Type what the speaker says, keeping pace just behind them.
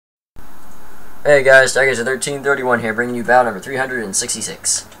Hey guys, Stargazer1331 here, bringing you battle number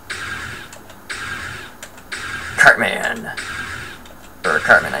 366. Cartman. Or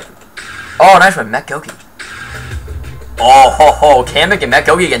Cartman, I think. Oh, nice one, Mech Gouki. Oh, ho, ho, Kamek and Mech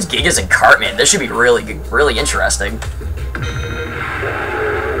Gouki against Giygas and Cartman. This should be really good, really interesting.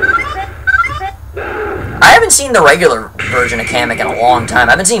 I haven't seen the regular version of Kamek in a long time.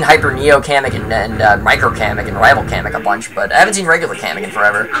 I haven't seen Hyper Neo Kamek and Micro Kamek and Rival Kamek a bunch, but I haven't seen regular Kamek in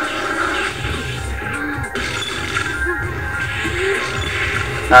forever.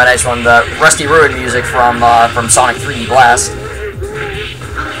 Nice one. The Rusty Ruin music from Sonic 3D Blast.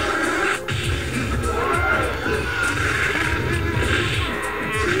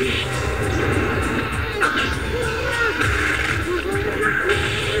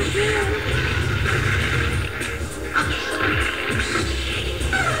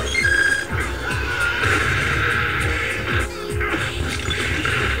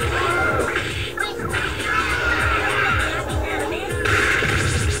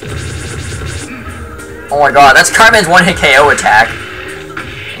 Oh my god, that's Cartman's one-hit KO attack.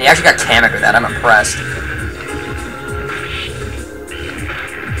 And he actually got Kamek with that, I'm impressed.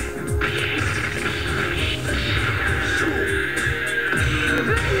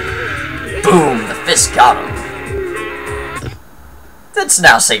 Boom, the fist got him. It's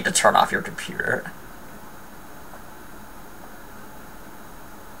now safe to turn off your computer.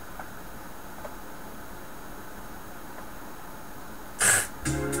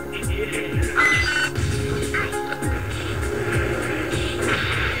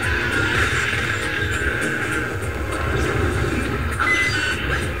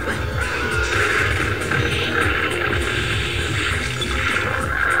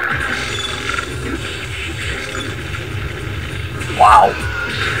 Wow.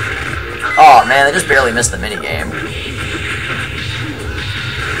 Oh man, they just barely missed the minigame.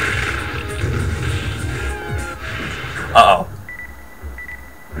 Uh-oh.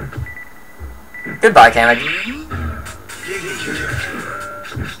 Goodbye, Kamek.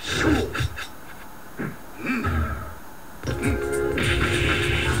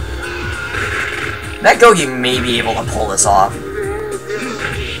 Mech Gouki may be able to pull this off.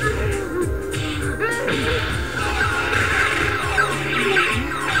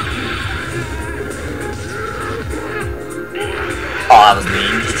 Oh, that was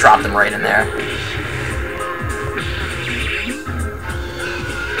mean. Just dropped him right in there.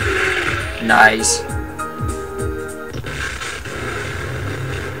 Nice.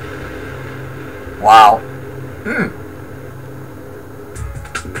 Wow.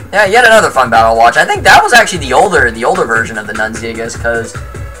 Yeah, yet another fun battle to watch. I think that was actually the older version of the Giygas, because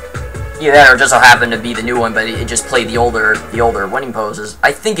either that or just so happened to be the new one, but it just played the older winning poses.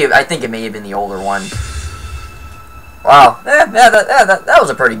 I think it may have been the older one. Wow, that was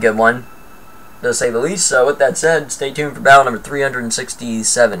a pretty good one, to say the least. So with that said, stay tuned for battle number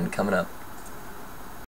 367 coming up.